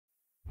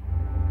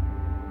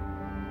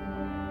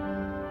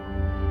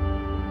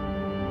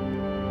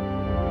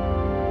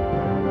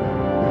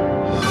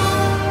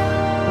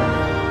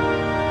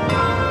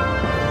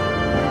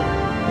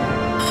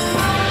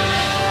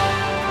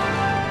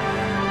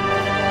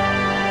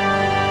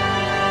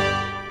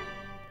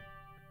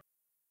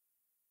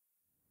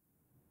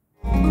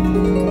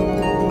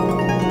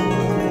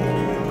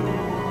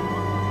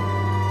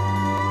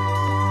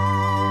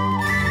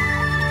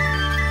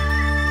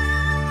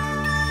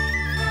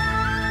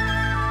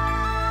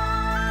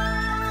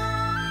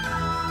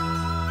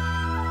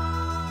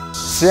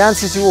Xi'an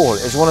city wall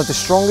is one of the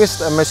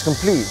strongest and most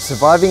complete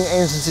surviving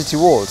ancient city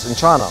walls in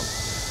China,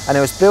 and it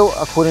was built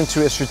according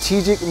to a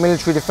strategic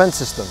military defense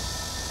system.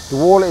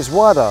 The wall is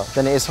wider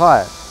than it is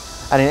high,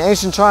 and in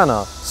ancient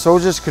China,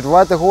 soldiers could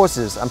ride their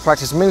horses and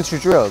practice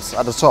military drills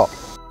at the top.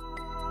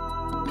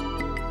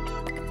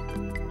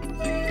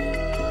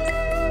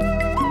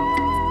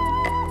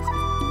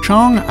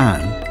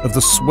 Chang'an of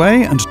the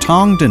Sui and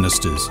Tang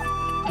dynasties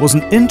was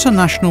an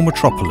international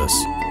metropolis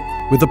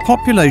with a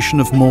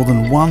population of more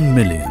than 1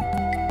 million.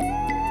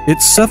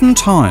 It's 7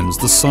 times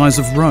the size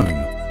of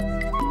Rome.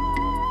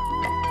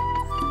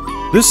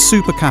 This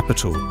super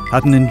capital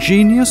had an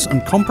ingenious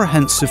and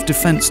comprehensive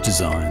defense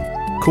design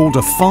called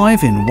a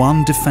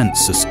 5-in-1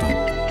 defense system.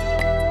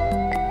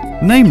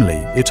 Namely,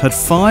 it had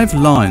 5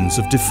 lines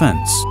of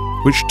defense,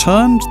 which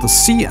turned the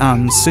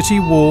Xi'an city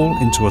wall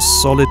into a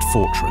solid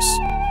fortress.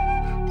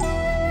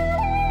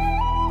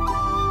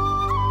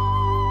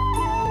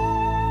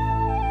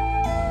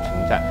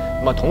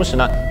 那么同时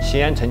呢，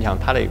西安城墙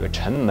它的一个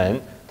城门、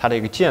它的一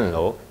个箭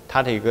楼、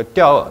它的一个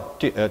吊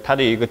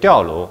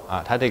楼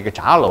啊、它的一个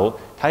闸楼、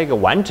它一个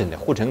完整的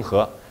护城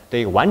河的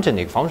一个完整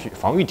的一个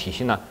防御体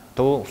系呢，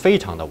都非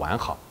常的完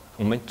好。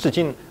至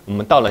今我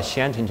们到了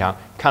西安城墙，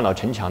看到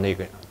城墙的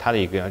它的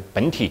一个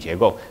本体结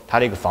构，它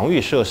的一个防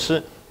御设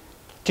施，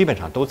基本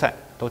上都在。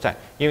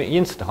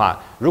因此的话，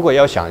如果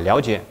要想了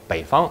解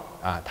北方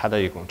啊它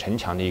的一种城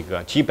墙的一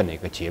个基本的一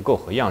个结构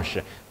和样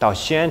式，到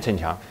西安城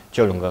墙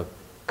就能够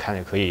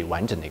可以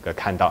完整的一个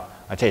看到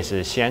啊，这也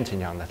是西安城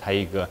墙的它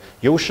一个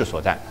优势所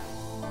在。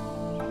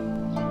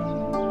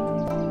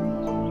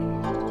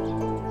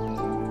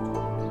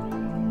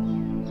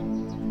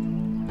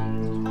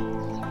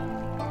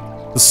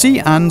The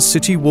Xi'an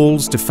city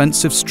wall's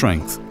defensive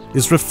strength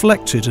is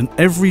reflected in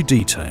every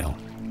detail.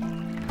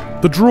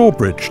 The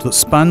drawbridge that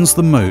spans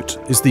the moat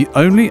is the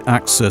only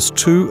access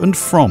to and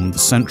from the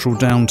central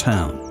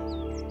downtown.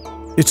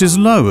 It is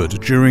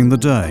lowered during the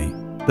day,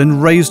 then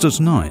raised at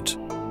night,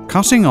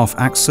 cutting off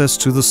access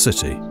to the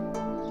city.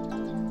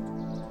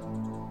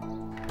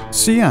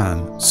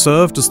 Xi'an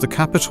served as the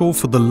capital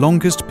for the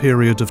longest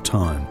period of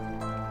time.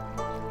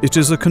 It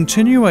is a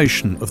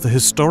continuation of the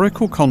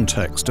historical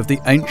context of the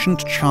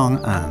ancient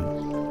Chang'an.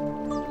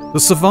 The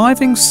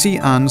surviving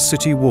Xi'an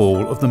city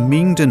wall of the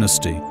Ming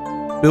dynasty,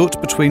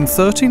 built between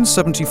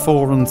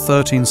 1374 and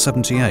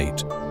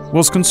 1378,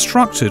 was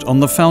constructed on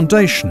the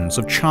foundations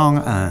of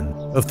Chang'an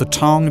of the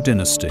Tang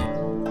dynasty.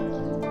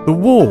 The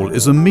wall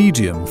is a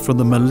medium for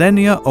the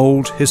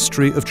millennia-old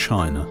history of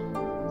China.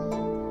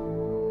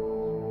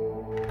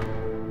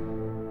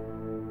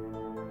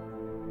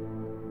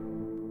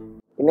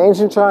 In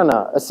ancient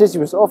China, a city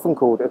was often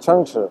called a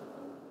chengchi.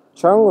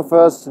 Cheng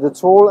refers to the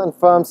tall and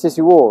firm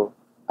city wall,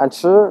 and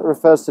chi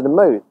refers to the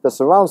moat that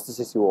surrounds the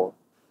city wall.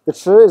 The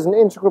chi is an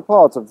integral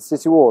part of the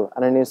city wall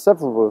and an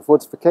inseparable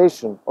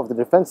fortification of the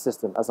defense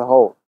system as a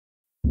whole.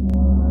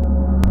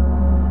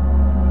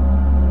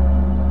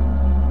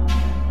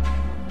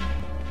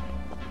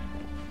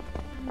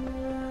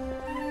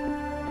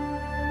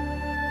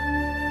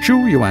 Zhu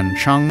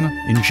Yuanchang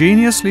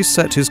ingeniously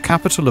set his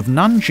capital of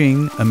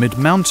Nanjing amid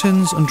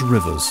mountains and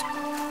rivers,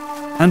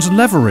 and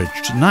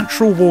leveraged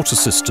natural water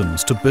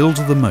systems to build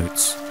the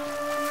moats.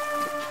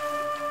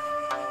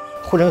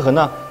 护城河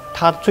呢，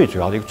它最主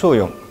要的一个作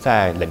用，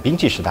在冷兵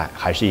器时代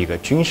还是一个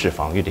军事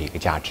防御的一个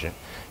价值。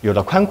有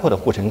了宽阔的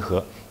护城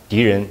河，敌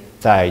人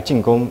在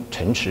进攻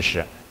城池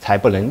时，才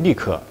不能立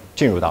刻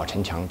进入到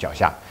城墙脚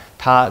下，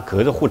它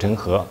隔着护城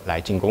河来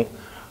进攻。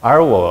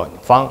而我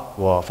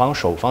方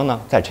守方呢，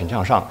在城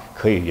墙上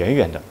可以远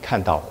远的看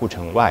到护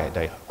城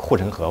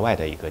河外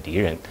的一个敌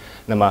人，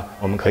那么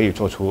我们可以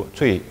做出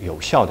最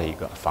有效的一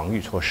个防御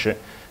措施。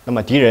那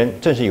么敌人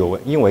正是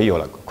因为有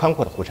了宽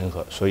阔的护城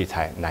河，所以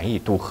才难以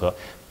渡河，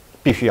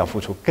必须要付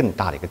出更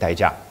大的一个代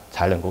价，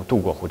才能够渡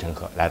过护城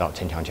河，来到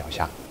城墙脚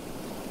下。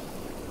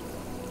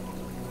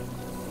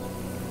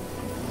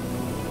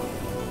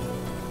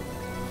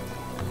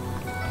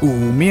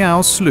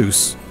Miao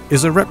Sluice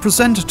is a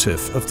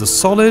representative of the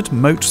solid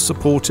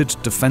moat-supported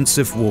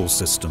defensive wall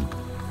system.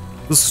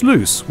 The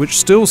sluice, which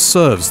still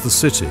serves the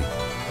city,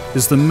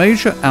 is the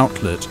major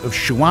outlet of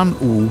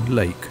Xuanwu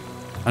Lake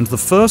and the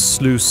first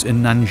sluice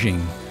in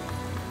Nanjing.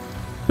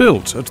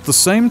 Built at the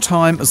same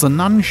time as the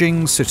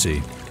Nanjing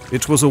city,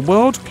 it was a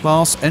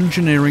world-class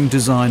engineering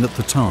design at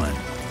the time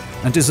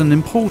and is an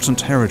important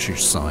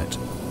heritage site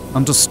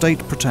under state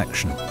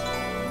protection.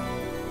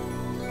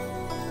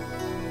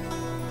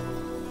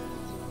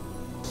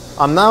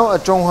 I'm now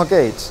at Zhonghua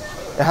Gate.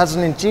 It has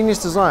an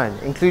ingenious design,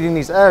 including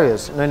these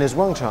areas known as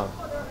Wengchang.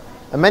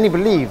 And many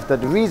believe that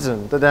the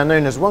reason that they are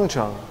known as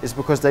Wengchang is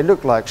because they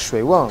look like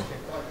shui weng,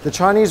 the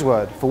Chinese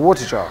word for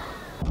water jar.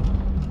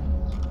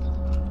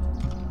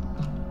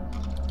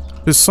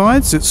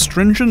 Besides its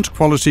stringent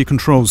quality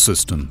control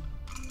system,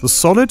 the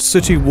solid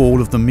city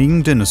wall of the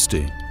Ming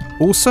dynasty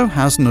also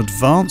has an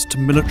advanced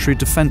military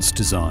defense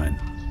design.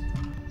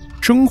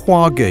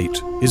 Xinhua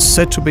Gate is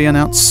said to be an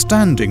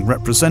outstanding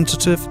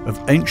representative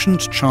of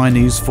ancient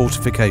Chinese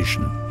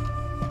fortification.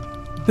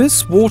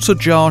 This water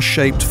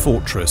jar-shaped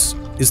fortress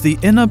is the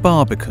inner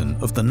barbican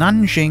of the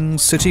Nanjing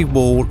city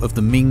wall of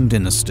the Ming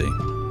dynasty.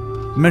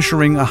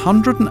 Measuring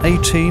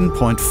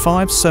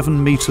 118.57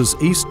 metres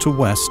east to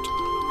west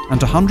and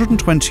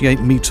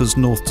 128 metres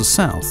north to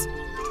south,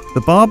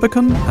 the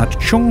barbican at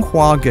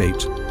Xinhua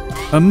Gate,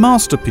 a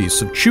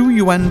masterpiece of Chu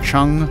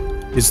Yuan-chang,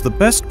 is the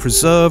best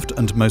preserved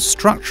and most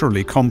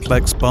structurally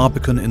complex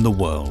barbican in the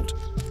world,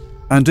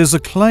 and is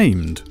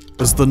acclaimed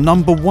as the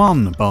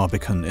 #1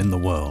 barbican in the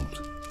world.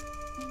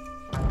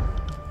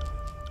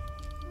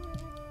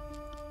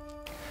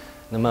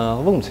 那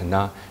么瓮城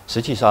呢，实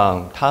际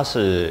上它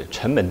是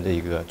城门的一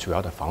个主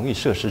要的防御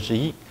设施之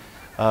一。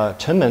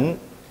城门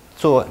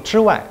之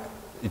外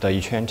的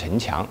一圈城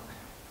墙，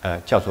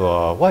叫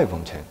做外瓮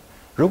城。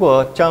如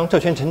果将这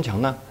圈城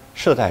墙呢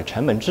设在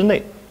城门之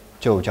内，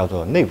就叫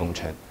做内瓮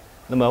城。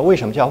那么为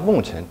什么叫瓮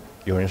城？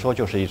有人说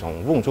就是一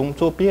种瓮中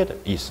捉鳖的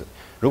意思。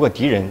如果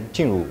敌人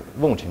进入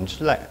瓮城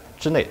之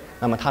内，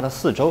那么它的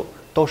四周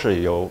都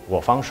是有我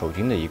方守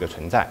军的一个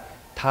存在，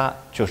它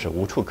就是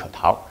无处可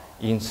逃。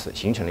 因此，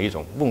形成了一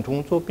种瓮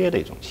中捉鳖的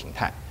一种形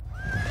态。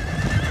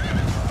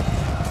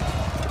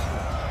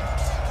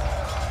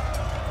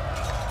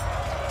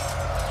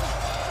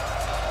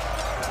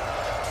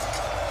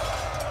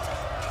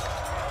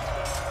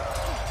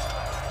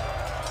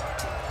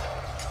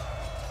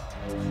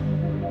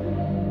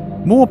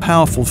More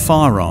powerful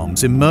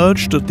firearms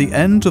emerged at the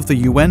end of the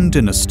Yuan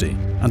dynasty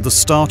and the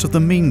start of the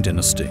Ming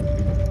dynasty,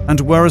 and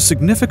were a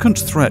significant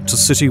threat to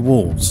city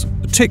walls,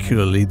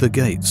 particularly the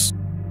gates.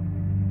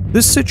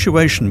 This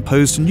situation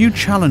posed new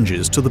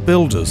challenges to the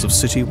builders of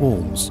city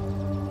walls.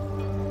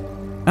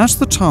 At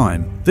the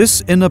time,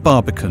 this inner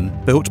barbican,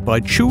 built by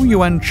Chu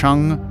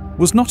Yuan-chang,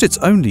 was not its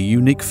only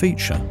unique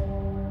feature.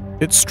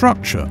 Its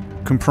structure,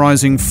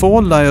 comprising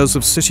 4 layers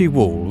of city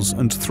walls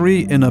and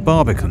 3 inner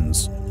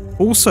barbicans,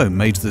 also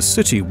made the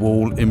city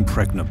wall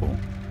impregnable.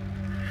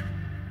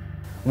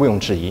 毋庸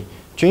置疑，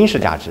军事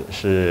价值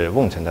是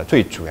瓮城的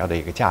最主要的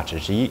一个价值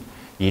之一。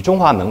以中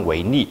华门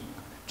为例，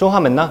中华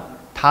门呢，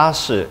它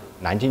是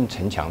南京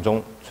城墙中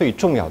最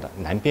重要的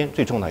南边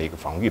最重要的一个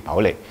防御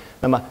堡垒。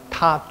那么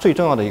它最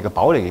重要的一个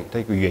堡垒的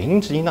一个原因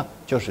之一呢，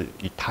就是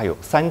它有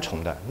3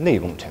重的内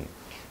瓮城。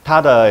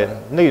它的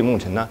内瓮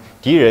城呢，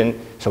敌人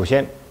首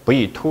先不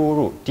易突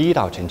入第一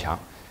道城墙，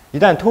一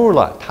旦突入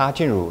了，它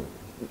进入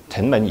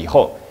城门以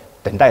后，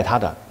等待它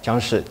的将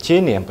是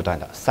接连不断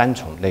的3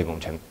重内瓮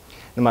城。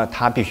那么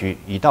它必须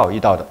一道一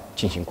道的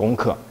进行攻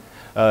克。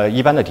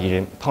一般的敌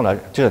人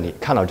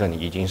看到这里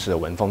已经是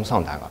闻风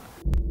丧胆了。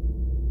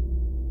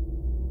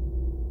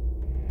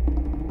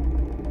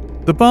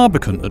 The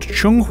barbican at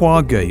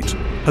Xinhua Gate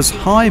has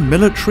high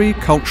military,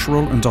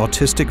 cultural and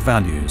artistic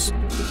values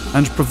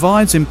and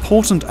provides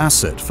important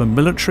asset for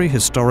military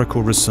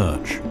historical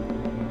research.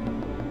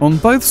 On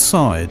both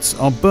sides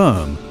are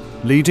berm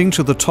leading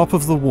to the top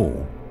of the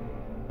wall.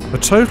 A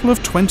total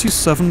of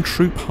 27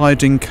 troop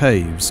hiding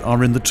caves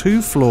are in the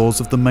 2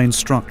 floors of the main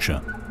structure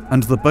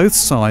and the both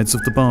sides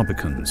of the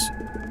barbicans.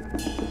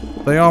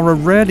 They are a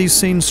rarely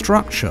seen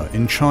structure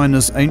in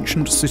China's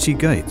ancient city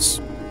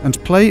gates, and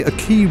play a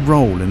key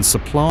role in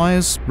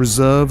supplies,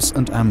 reserves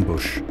and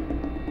ambush.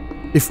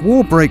 If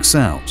war breaks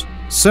out,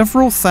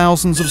 several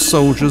thousands of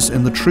soldiers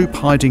in the troop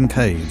hiding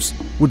caves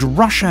would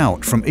rush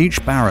out from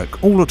each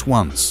barrack all at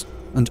once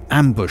and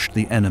ambush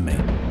the enemy.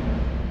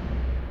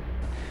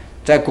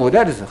 在古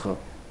代的时候，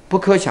不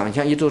可想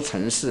象一座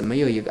城市没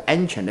有一个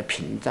安全的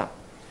屏障，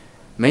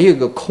没有一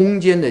个空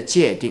间的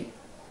界定，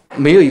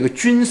没有一个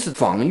军事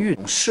防御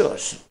设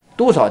施，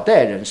多少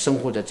代人生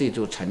活在这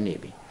座城里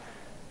边。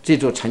 这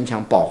座城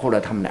墙保护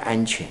了他们的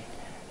安全，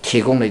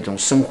提供了一种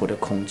生活的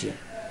空间、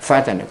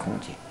发展的空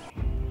间。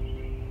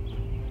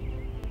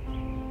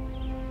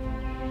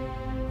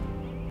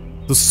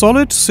 The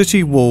solid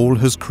city wall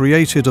has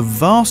created a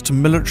vast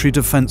military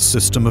defense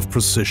system of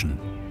precision,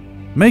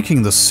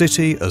 making the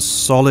city as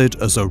solid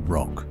as a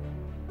rock.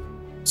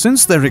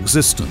 Since their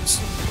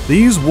existence,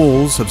 these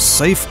walls have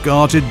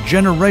safeguarded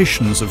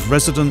generations of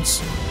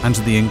residents and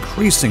the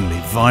increasingly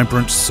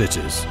vibrant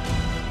cities.